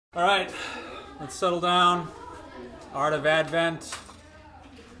All right, let's settle down. Art of Advent.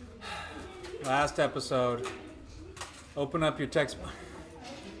 Last episode. Open up your textbook.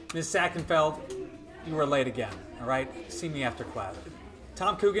 Ms. Sackenfeld, you were late again, all right? See me after class.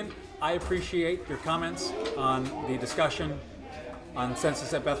 Tom Coogan, I appreciate your comments on the discussion on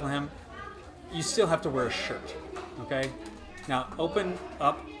Census at Bethlehem. You still have to wear a shirt, okay? Now, open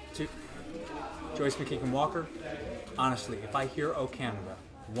up to Joyce McKeegan-Walker. Honestly, if I hear "Oh Canada"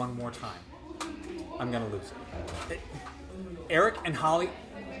 one more time, I'm gonna lose it. Eric and Holly,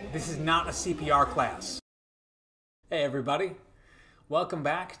 this is not a CPR class. Hey everybody, welcome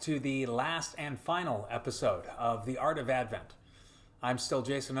back to the last and final episode of The Art of Advent. I'm still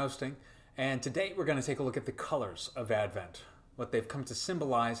Jason Oosting, and today we're going to take a look at the colors of Advent, what they've come to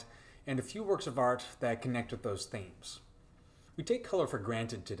symbolize, and a few works of art that connect with those themes. We take color for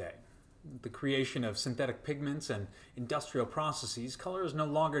granted today. The creation of synthetic pigments and industrial processes, color is no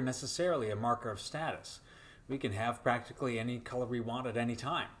longer necessarily a marker of status. We can have practically any color we want at any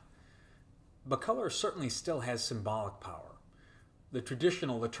time. But color certainly still has symbolic power. The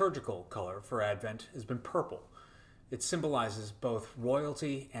traditional liturgical color for Advent has been purple. It symbolizes both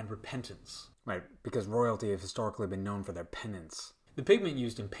royalty and repentance. Right, because royalty has historically been known for their penance. The pigment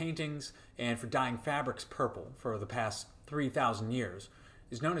used in paintings and for dyeing fabrics purple for the past 3,000 years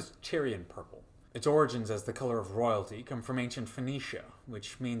is known as Tyrian purple. Its origins as the color of royalty come from ancient Phoenicia,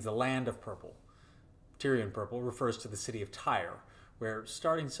 which means the land of purple. Tyrian purple refers to the city of Tyre, where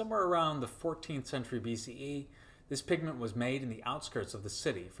starting somewhere around the 14th century BCE, this pigment was made in the outskirts of the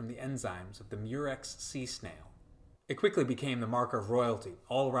city from the enzymes of the murex sea snail. It quickly became the marker of royalty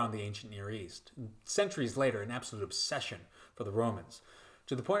all around the ancient Near East, and centuries later an absolute obsession for the Romans,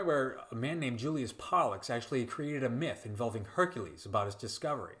 to the point where a man named Julius Pollux actually created a myth involving Hercules about his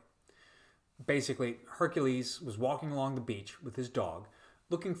discovery. Basically, Hercules was walking along the beach with his dog,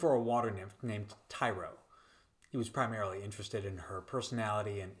 looking for a water nymph named Tyro. He was primarily interested in her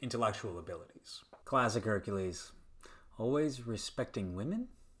personality and intellectual abilities. Classic Hercules. Always respecting women?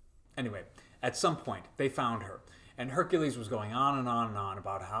 Anyway, at some point, they found her, and Hercules was going on and on and on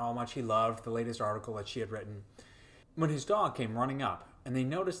about how much he loved the latest article that she had written, when his dog came running up, and they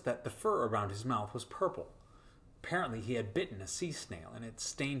noticed that the fur around his mouth was purple. Apparently he had bitten a sea snail, and it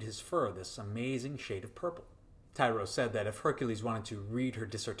stained his fur this amazing shade of purple. Tyro said that if Hercules wanted to read her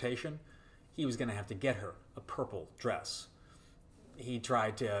dissertation, he was going to have to get her a purple dress. He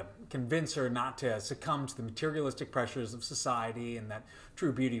tried to convince her not to succumb to the materialistic pressures of society and that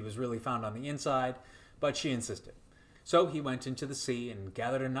true beauty was really found on the inside, but she insisted. So he went into the sea and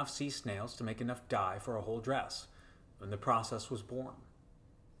gathered enough sea snails to make enough dye for a whole dress, and the process was born.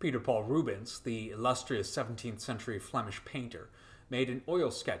 Peter Paul Rubens, the illustrious 17th century Flemish painter, made an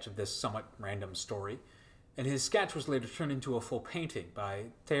oil sketch of this somewhat random story, and his sketch was later turned into a full painting by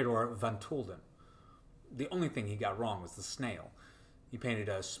Theodor van Tulden. The only thing he got wrong was the snail. He painted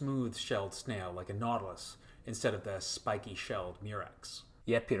a smooth-shelled snail like a nautilus instead of the spiky-shelled murex.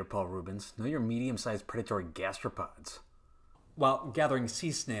 Yeah, Peter Paul Rubens, know your medium-sized predatory gastropods. While gathering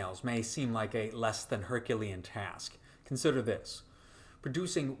sea snails may seem like a less than Herculean task, consider this.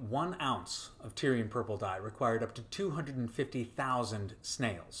 Producing 1 ounce of Tyrian purple dye required up to 250,000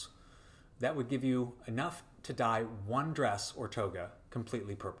 snails. That would give you enough to dye 1 dress or toga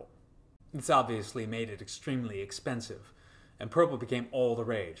completely purple. This obviously made it extremely expensive, and purple became all the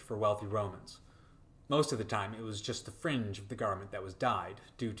rage for wealthy Romans. Most of the time it was just the fringe of the garment that was dyed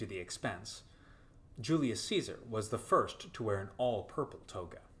due to the expense. Julius Caesar was the first to wear an all-purple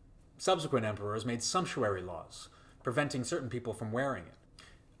toga. Subsequent emperors made sumptuary laws, preventing certain people from wearing it.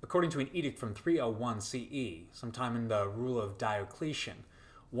 According to an edict from 301 CE, sometime in the rule of Diocletian,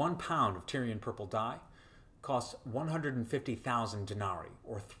 1 pound of Tyrian purple dye cost 150,000 denarii,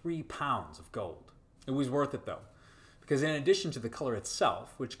 or 3 pounds of gold. It was worth it though, because in addition to the color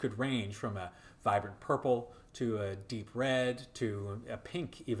itself, which could range from a vibrant purple to a deep red to a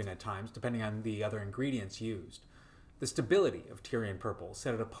pink even at times, depending on the other ingredients used, the stability of Tyrian purple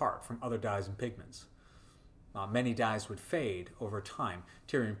set it apart from other dyes and pigments. Many dyes would fade over time.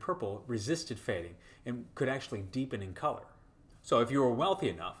 Tyrian purple resisted fading and could actually deepen in color. So if you were wealthy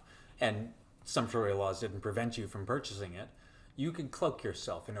enough, and sumptuary laws didn't prevent you from purchasing it, you could cloak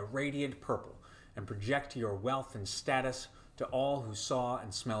yourself in a radiant purple and project your wealth and status to all who saw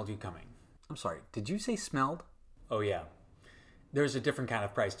and smelled you coming. I'm sorry, did you say smelled? Oh yeah. There's a different kind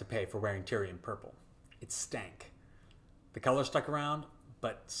of price to pay for wearing Tyrian purple. It stank. The color stuck around,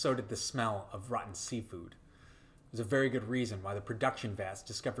 but so did the smell of rotten seafood. There's a very good reason why the production vats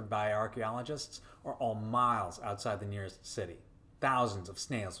discovered by archaeologists are all miles outside the nearest city. Thousands of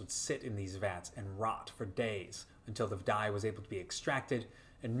snails would sit in these vats and rot for days until the dye was able to be extracted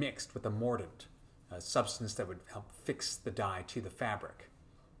and mixed with a mordant, a substance that would help fix the dye to the fabric.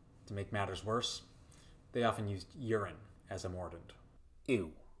 To make matters worse, they often used urine as a mordant.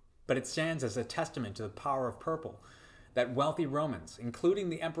 Ew. But it stands as a testament to the power of purple that wealthy Romans, including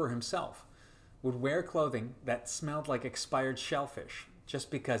the emperor himself, would wear clothing that smelled like expired shellfish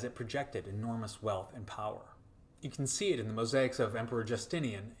just because it projected enormous wealth and power. You can see it in the mosaics of Emperor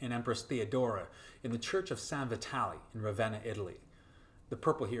Justinian and Empress Theodora in the Church of San Vitale in Ravenna, Italy. The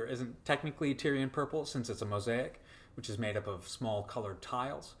purple here isn't technically Tyrian purple since it's a mosaic, which is made up of small colored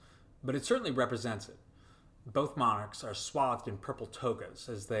tiles, but it certainly represents it. Both monarchs are swathed in purple togas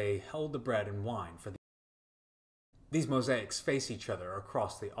as they held the bread and wine for the. These mosaics face each other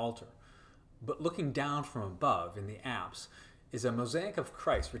across the altar, but looking down from above in the apse is a mosaic of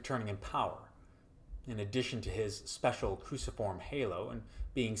Christ returning in power. In addition to his special cruciform halo and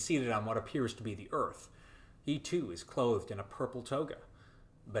being seated on what appears to be the earth, he too is clothed in a purple toga,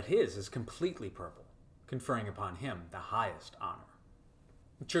 but his is completely purple, conferring upon him the highest honor.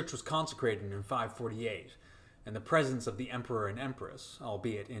 The church was consecrated in 548, and the presence of the emperor and empress,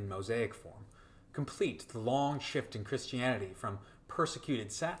 albeit in mosaic form, complete the long shift in Christianity from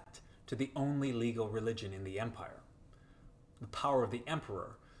persecuted sect to the only legal religion in the empire. The power of the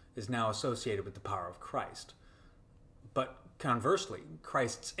emperor is now associated with the power of Christ. But conversely,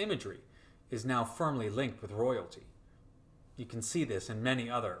 Christ's imagery is now firmly linked with royalty. You can see this in many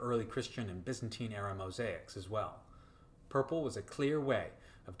other early Christian and Byzantine-era mosaics as well. Purple was a clear way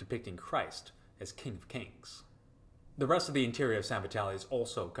of depicting Christ as King of Kings. The rest of the interior of San Vitale is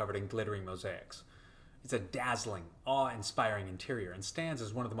also covered in glittering mosaics. It's a dazzling, awe-inspiring interior and stands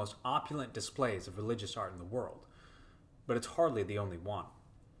as one of the most opulent displays of religious art in the world. But it's hardly the only one.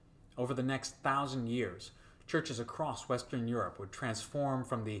 Over the next 1,000 years, churches across Western Europe would transform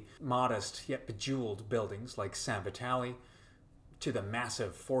from the modest yet bejeweled buildings like San Vitale to the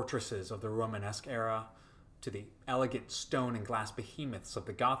massive fortresses of the Romanesque era, to the elegant stone and glass behemoths of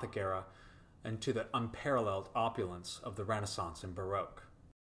the Gothic era, and to the unparalleled opulence of the Renaissance and Baroque.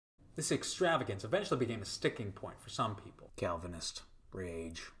 This extravagance eventually became a sticking point for some people. Calvinist,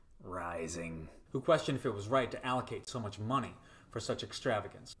 rage, rising, who questioned if it was right to allocate so much money for such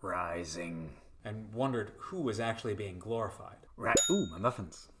extravagance. Rising. And wondered who was actually being glorified. Right. Ooh, my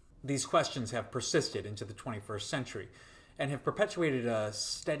muffins. These questions have persisted into the 21st century and have perpetuated a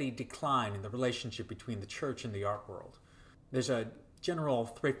steady decline in the relationship between the church and the art world. There's a general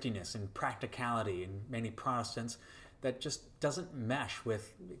thriftiness and practicality in many Protestants that just doesn't mesh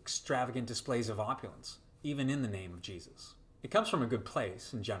with extravagant displays of opulence, even in the name of Jesus. It comes from a good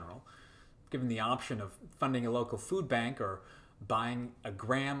place in general. Given the option of funding a local food bank or buying a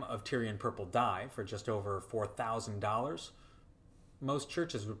gram of Tyrian purple dye for just over $4,000, most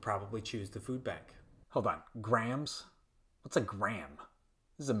churches would probably choose the food bank. Hold on, grams? What's a gram?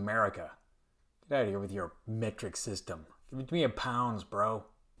 This is America. Get out of here with your metric system. Give it to me in pounds, bro.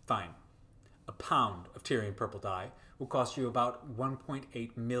 Fine. A pound of Tyrian purple dye will cost you about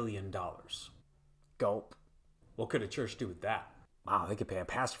 $1.8 million. Gulp. What could a church do with that? Wow, they could pay a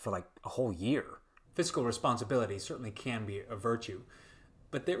pastor for like a whole year. Fiscal responsibility certainly can be a virtue,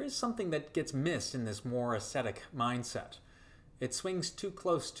 but there is something that gets missed in this more ascetic mindset. It swings too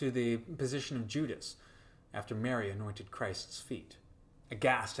close to the position of Judas after Mary anointed Christ's feet.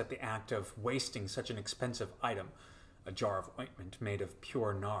 Aghast at the act of wasting such an expensive item, a jar of ointment made of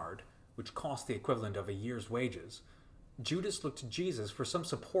pure nard, which cost the equivalent of a year's wages, Judas looked to Jesus for some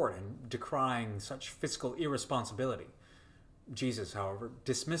support in decrying such fiscal irresponsibility. Jesus, however,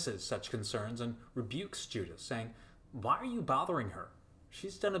 dismisses such concerns and rebukes Judas, saying, "Why are you bothering her?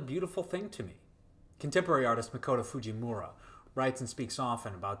 She's done a beautiful thing to me." Contemporary artist Makoto Fujimura writes and speaks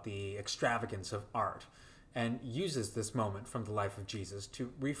often about the extravagance of art and uses this moment from the life of Jesus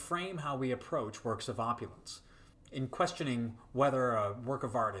to reframe how we approach works of opulence. In questioning whether a work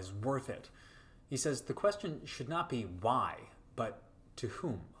of art is worth it, he says the question should not be why, but to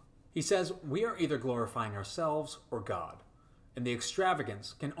whom. He says we are either glorifying ourselves or God, and the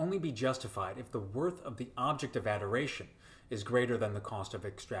extravagance can only be justified if the worth of the object of adoration is greater than the cost of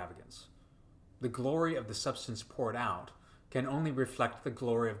extravagance. The glory of the substance poured out can only reflect the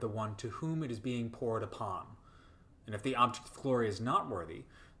glory of the one to whom it is being poured upon. And if the object of glory is not worthy,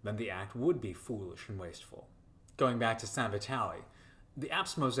 then the act would be foolish and wasteful. Going back to San Vitale, the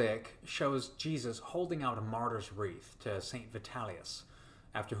apse mosaic shows Jesus holding out a martyr's wreath to Saint Vitellius,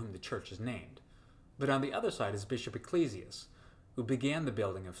 after whom the church is named. But on the other side is Bishop Ecclesias, who began the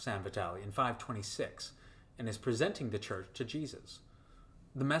building of San Vitale in 526 and is presenting the church to Jesus.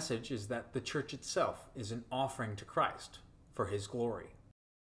 The message is that the church itself is an offering to Christ for his glory.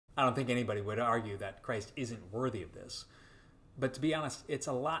 I don't think anybody would argue that Christ isn't worthy of this, But to be honest, it's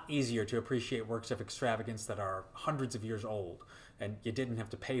a lot easier to appreciate works of extravagance that are hundreds of years old and you didn't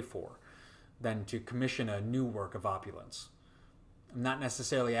have to pay for than to commission a new work of opulence. I'm not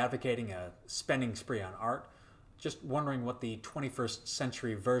necessarily advocating a spending spree on art, just wondering what the 21st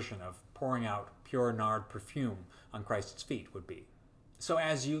century version of pouring out pure nard perfume on Christ's feet would be. So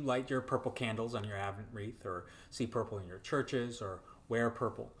as you light your purple candles on your Advent wreath, or see purple in your churches, or wear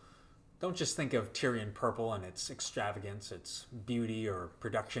purple, don't just think of Tyrian purple and its extravagance, its beauty or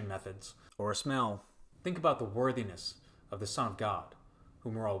production methods, or smell. Think about the worthiness of the Son of God,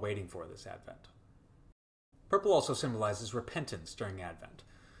 whom we're all waiting for this Advent. Purple also symbolizes repentance during Advent,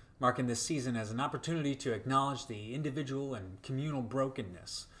 marking this season as an opportunity to acknowledge the individual and communal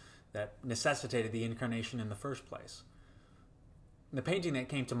brokenness that necessitated the incarnation in the first place. The painting that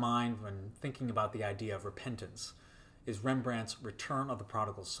came to mind when thinking about the idea of repentance is Rembrandt's Return of the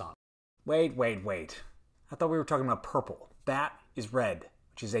Prodigal Son. Wait. I thought we were talking about purple. That is red,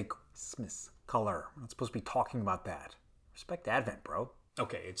 which is a Christmas color. We're not supposed to be talking about that. Respect Advent, bro.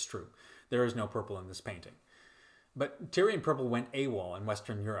 Okay, it's true. There is no purple in this painting. But Tyrian purple went AWOL in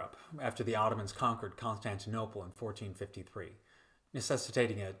Western Europe after the Ottomans conquered Constantinople in 1453,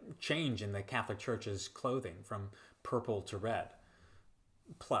 necessitating a change in the Catholic Church's clothing from purple to red.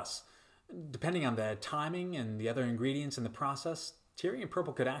 Plus, depending on the timing and the other ingredients in the process, Tyrian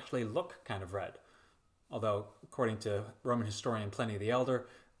purple could actually look kind of red. Although, according to Roman historian Pliny the Elder,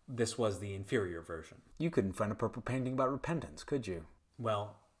 this was the inferior version. You couldn't find a purple painting about repentance, could you?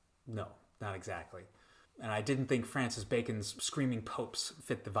 Well, no, not exactly. And I didn't think Francis Bacon's screaming popes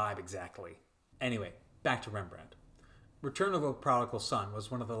fit the vibe exactly. Anyway, back to Rembrandt. Return of the Prodigal Son was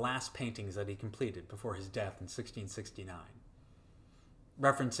one of the last paintings that he completed before his death in 1669.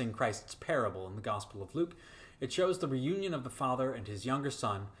 Referencing Christ's parable in the Gospel of Luke, it shows the reunion of the father and his younger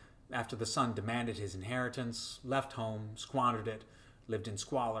son after the son demanded his inheritance, left home, squandered it, lived in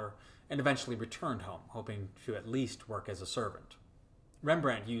squalor, and eventually returned home, hoping to at least work as a servant.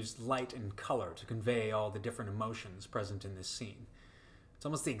 Rembrandt used light and color to convey all the different emotions present in this scene. It's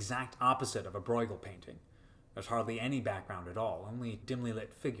almost the exact opposite of a Bruegel painting. There's hardly any background at all, only dimly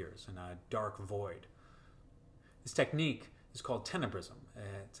lit figures in a dark void. This technique is called tenebrism.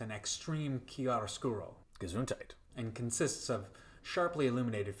 It's an extreme chiaroscuro, Gesundheit, and consists of sharply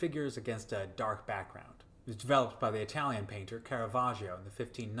illuminated figures against a dark background. It was developed by the Italian painter Caravaggio in the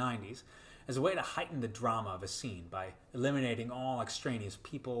 1590s as a way to heighten the drama of a scene by eliminating all extraneous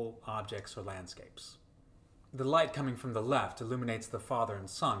people, objects, or landscapes. The light coming from the left illuminates the father and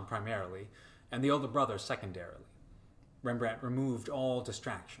son primarily, and the older brother secondarily. Rembrandt removed all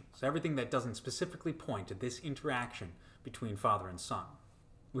distractions, everything that doesn't specifically point to this interaction between father and son.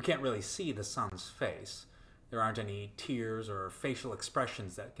 We can't really see the son's face. There aren't any tears or facial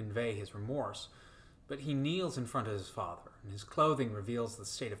expressions that convey his remorse, but he kneels in front of his father, and his clothing reveals the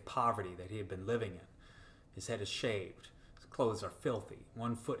state of poverty that he had been living in. His head is shaved, his clothes are filthy,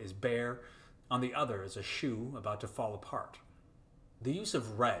 one foot is bare, on the other is a shoe about to fall apart. The use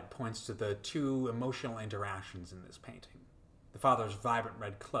of red points to the two emotional interactions in this painting. The father's vibrant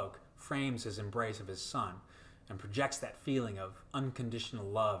red cloak frames his embrace of his son and projects that feeling of unconditional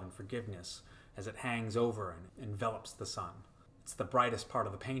love and forgiveness as it hangs over and envelops the son. It's the brightest part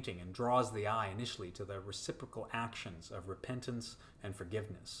of the painting and draws the eye initially to the reciprocal actions of repentance and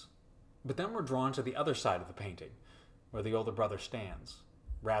forgiveness. But then we're drawn to the other side of the painting, where the older brother stands,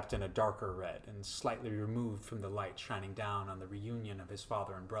 wrapped in a darker red and slightly removed from the light shining down on the reunion of his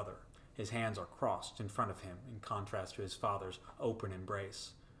father and brother. His hands are crossed in front of him in contrast to his father's open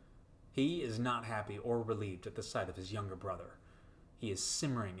embrace. He is not happy or relieved at the sight of his younger brother. He is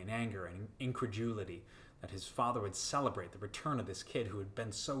simmering in anger and incredulity that his father would celebrate the return of this kid who had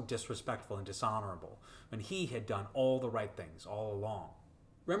been so disrespectful and dishonorable when he had done all the right things all along.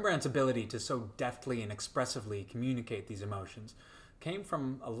 Rembrandt's ability to so deftly and expressively communicate these emotions came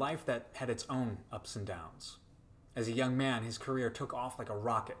from a life that had its own ups and downs. As a young man, his career took off like a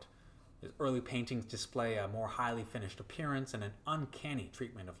rocket. His early paintings display a more highly finished appearance and an uncanny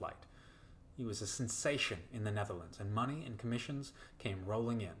treatment of light. He was a sensation in the Netherlands, and money and commissions came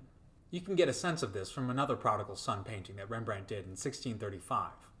rolling in. You can get a sense of this from another prodigal son painting that Rembrandt did in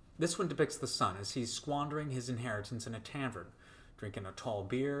 1635. This one depicts the son as he's squandering his inheritance in a tavern, drinking a tall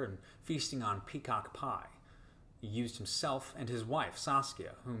beer and feasting on peacock pie. He used himself and his wife,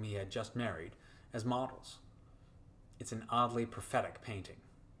 Saskia, whom he had just married, as models. It's an oddly prophetic painting.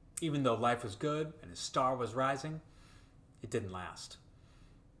 Even though life was good and his star was rising, it didn't last.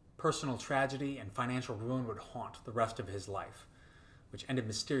 Personal tragedy and financial ruin would haunt the rest of his life, which ended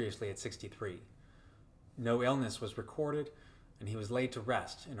mysteriously at 63. No illness was recorded, and he was laid to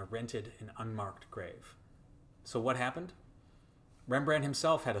rest in a rented and unmarked grave. So what happened? Rembrandt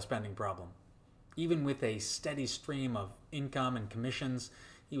himself had a spending problem. Even with a steady stream of income and commissions,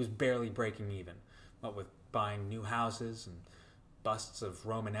 he was barely breaking even, what with buying new houses and busts of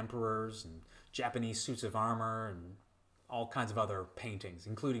Roman emperors and Japanese suits of armor and all kinds of other paintings,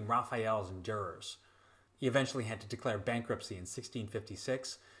 including Raphael's and Dürer's. He eventually had to declare bankruptcy in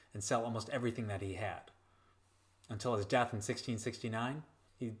 1656 and sell almost everything that he had. Until his death in 1669,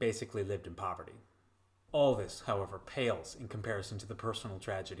 he basically lived in poverty. All this, however, pales in comparison to the personal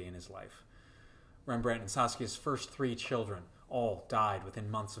tragedy in his life. Rembrandt and Saskia's first 3 children all died within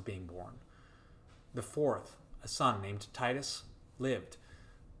months of being born. The fourth, a son named Titus, lived,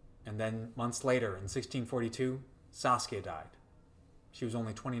 and then months later, in 1642, Saskia died. She was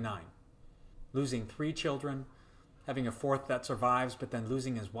only 29. Losing 3 children, having a fourth that survives, but then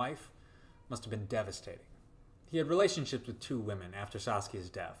losing his wife, must have been devastating. He had relationships with 2 women after Saskia's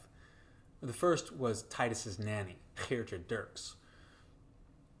death. The first was Titus's nanny, Geertje Dirks.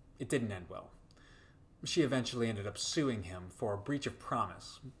 It didn't end well. She eventually ended up suing him for a breach of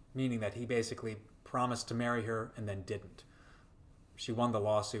promise, meaning that he basically promised to marry her and then didn't. She won the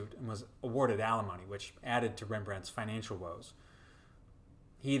lawsuit and was awarded alimony, which added to Rembrandt's financial woes.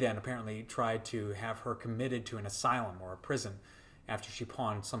 He then apparently tried to have her committed to an asylum or a prison after she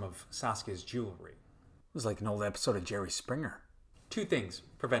pawned some of Saskia's jewelry. It was like an old episode of Jerry Springer. 2 things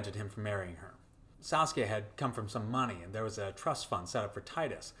prevented him from marrying her. Saskia had come from some money, and there was a trust fund set up for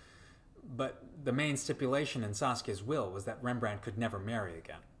Titus. But the main stipulation in Saskia's will was that Rembrandt could never marry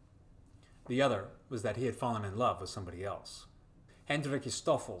again. The other was that he had fallen in love with somebody else. Hendrik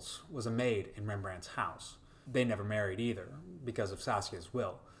Stoffels was a maid in Rembrandt's house. They never married either, because of Saskia's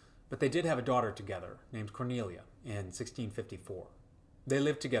will, but they did have a daughter together named Cornelia in 1654. They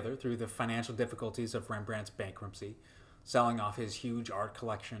lived together through the financial difficulties of Rembrandt's bankruptcy, selling off his huge art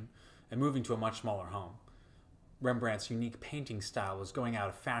collection, and moving to a much smaller home. Rembrandt's unique painting style was going out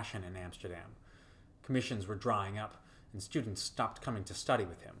of fashion in Amsterdam. Commissions were drying up, and students stopped coming to study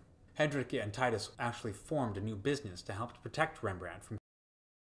with him. Hendrik and Titus actually formed a new business to help to protect Rembrandt from.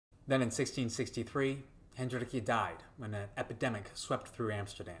 Then in 1663, Hendrik died when an epidemic swept through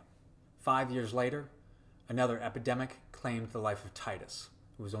Amsterdam. 5 years later, another epidemic claimed the life of Titus,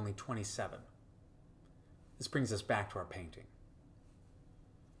 who was only 27. This brings us back to our painting.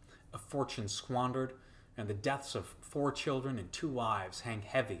 A fortune squandered, and the deaths of 4 children and 2 wives hang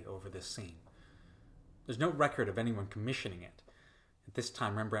heavy over this scene. There's no record of anyone commissioning it. At this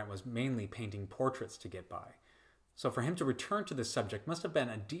time, Rembrandt was mainly painting portraits to get by. So for him to return to this subject must have been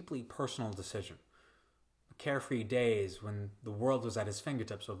a deeply personal decision. The carefree days when the world was at his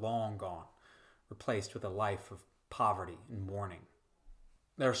fingertips are long gone, replaced with a life of poverty and mourning.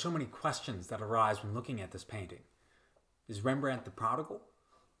 There are so many questions that arise when looking at this painting. Is Rembrandt the prodigal?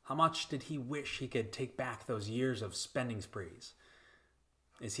 How much did he wish he could take back those years of spending sprees?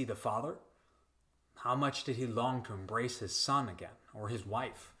 Is he the father? How much did he long to embrace his son again, or his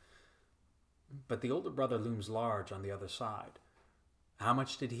wife? But the older brother looms large on the other side. How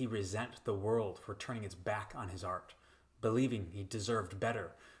much did he resent the world for turning its back on his art, believing he deserved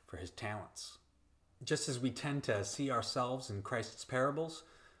better for his talents? Just as we tend to see ourselves in Christ's parables,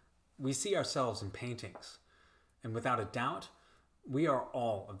 we see ourselves in paintings. And without a doubt, we are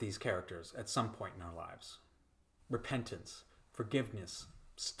all of these characters at some point in our lives. Repentance, forgiveness,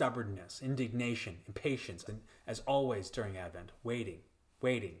 stubbornness, indignation, impatience, and as always during Advent, waiting,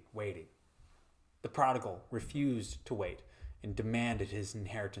 waiting, waiting. The prodigal refused to wait and demanded his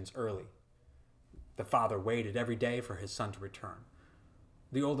inheritance early. The father waited every day for his son to return.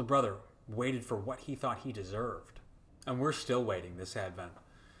 The older brother waited for what he thought he deserved. And we're still waiting this Advent.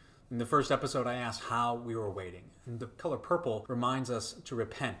 In the first episode, I asked how we were waiting. And the color purple reminds us to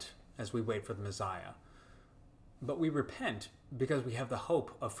repent as we wait for the Messiah. But we repent because we have the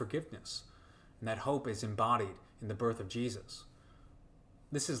hope of forgiveness. And that hope is embodied in the birth of Jesus.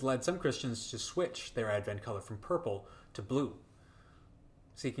 This has led some Christians to switch their Advent color from purple to blue,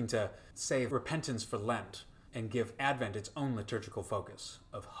 seeking to save repentance for Lent and give Advent its own liturgical focus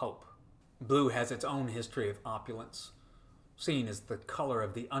of hope. Blue has its own history of opulence. Seen as the color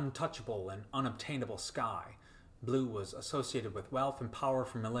of the untouchable and unobtainable sky, blue was associated with wealth and power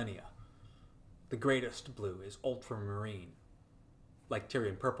for millennia. The greatest blue is ultramarine. Like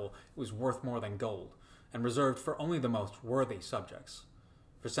Tyrian purple, it was worth more than gold, and reserved for only the most worthy subjects.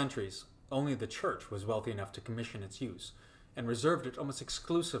 For centuries, only the Church was wealthy enough to commission its use, and reserved it almost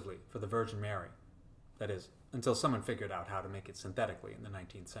exclusively for the Virgin Mary. That is, until someone figured out how to make it synthetically in the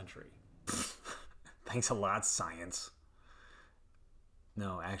 19th century. Thanks a lot, science.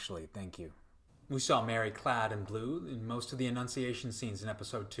 No, actually, thank you. We saw Mary clad in blue in most of the Annunciation scenes in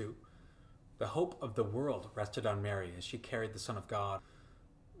episode 2. The hope of the world rested on Mary as she carried the Son of God.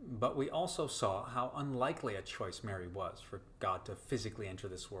 But we also saw how unlikely a choice Mary was for God to physically enter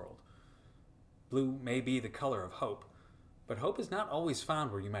this world. Blue may be the color of hope, but hope is not always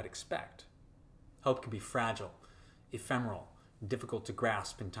found where you might expect. Hope can be fragile, ephemeral, difficult to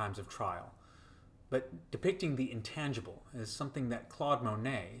grasp in times of trial. But depicting the intangible is something that Claude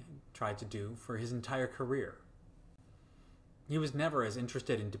Monet tried to do for his entire career. He was never as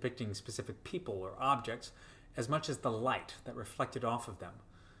interested in depicting specific people or objects as much as the light that reflected off of them.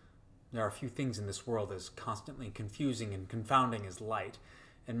 There are few things in this world as constantly confusing and confounding as light,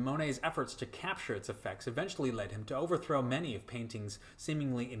 and Monet's efforts to capture its effects eventually led him to overthrow many of painting's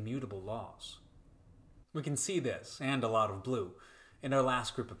seemingly immutable laws. We can see this, and a lot of blue, in our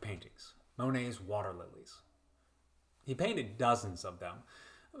last group of paintings, Monet's water lilies. He painted dozens of them,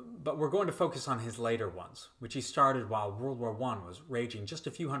 but we're going to focus on his later ones, which he started while World War I was raging just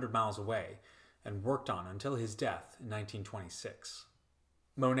a few hundred miles away, and worked on until his death in 1926.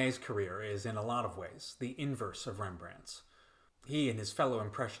 Monet's career is, in a lot of ways, the inverse of Rembrandt's. He and his fellow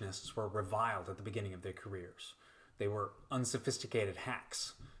Impressionists were reviled at the beginning of their careers. They were unsophisticated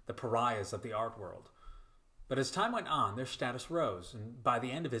hacks, the pariahs of the art world. But as time went on, their status rose, and by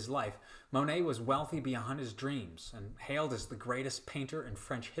the end of his life, Monet was wealthy beyond his dreams and hailed as the greatest painter in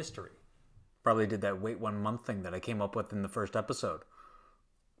French history. Probably did that wait 1 month thing that I came up with in the first episode.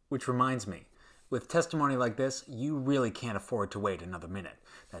 Which reminds me, with testimony like this, you really can't afford to wait another minute.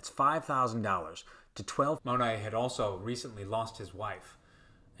 That's $5,000 to 12. Monet had also recently lost his wife,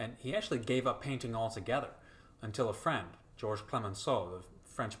 and he actually gave up painting altogether until a friend, Georges Clemenceau, the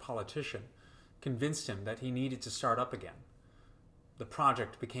French politician, convinced him that he needed to start up again. The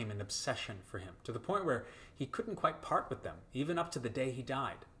project became an obsession for him, to the point where he couldn't quite part with them, even up to the day he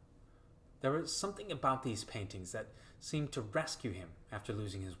died. There was something about these paintings that seemed to rescue him after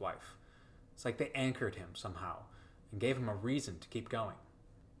losing his wife. It's like they anchored him somehow and gave him a reason to keep going.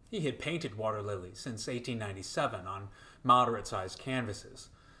 He had painted water lilies since 1897 on moderate-sized canvases,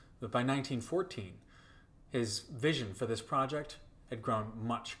 but by 1914, his vision for this project had grown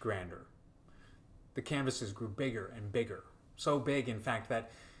much grander. The canvases grew bigger and bigger, so big, in fact,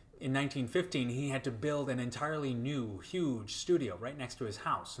 that in 1915 he had to build an entirely new, huge studio right next to his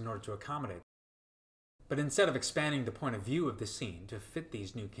house in order to accommodate them. But instead of expanding the point of view of the scene to fit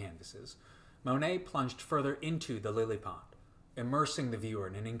these new canvases, Monet plunged further into the lily pond, immersing the viewer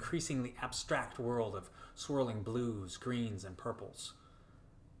in an increasingly abstract world of swirling blues, greens, and purples.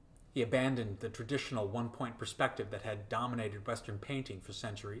 He abandoned the traditional one-point perspective that had dominated Western painting for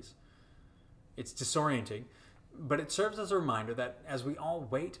centuries. It's disorienting, but it serves as a reminder that as we all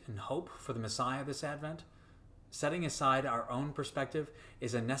wait and hope for the Messiah this Advent, setting aside our own perspective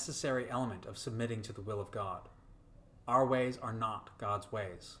is a necessary element of submitting to the will of God. Our ways are not God's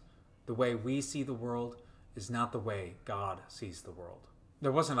ways. The way we see the world is not the way God sees the world.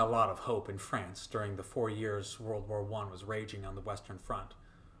 There wasn't a lot of hope in France during the 4 years World War I was raging on the Western Front,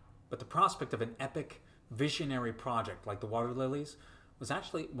 but the prospect of an epic, visionary project like the water lilies was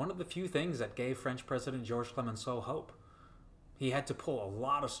actually one of the few things that gave French President Georges Clemenceau hope. He had to pull a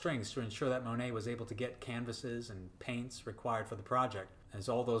lot of strings to ensure that Monet was able to get canvases and paints required for the project, as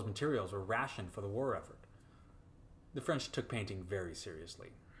all those materials were rationed for the war effort. The French took painting very seriously.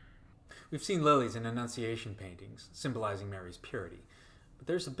 We've seen lilies in Annunciation paintings, symbolizing Mary's purity, but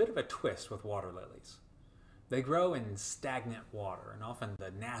there's a bit of a twist with water lilies. They grow in stagnant water, and often the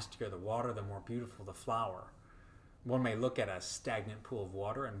nastier the water, the more beautiful the flower. One may look at a stagnant pool of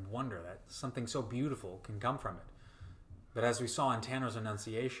water and wonder that something so beautiful can come from it. But as we saw in Tanner's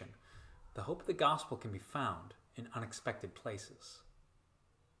Annunciation, the hope of the gospel can be found in unexpected places.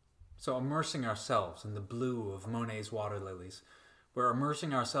 So immersing ourselves in the blue of Monet's water lilies, we're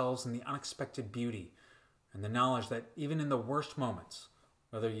immersing ourselves in the unexpected beauty and the knowledge that even in the worst moments,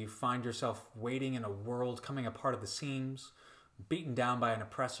 whether you find yourself waiting in a world coming apart at the seams, beaten down by an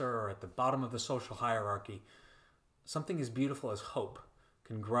oppressor, or at the bottom of the social hierarchy, something as beautiful as hope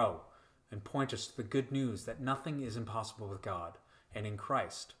can grow and point us to the good news that nothing is impossible with God, and in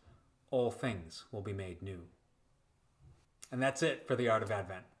Christ, all things will be made new. And that's it for the Art of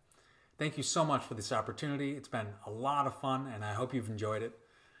Advent. Thank you so much for this opportunity. It's been a lot of fun, and I hope you've enjoyed it.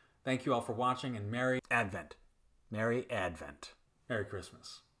 Thank you all for watching, and Merry Advent. Merry Advent. Merry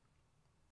Christmas.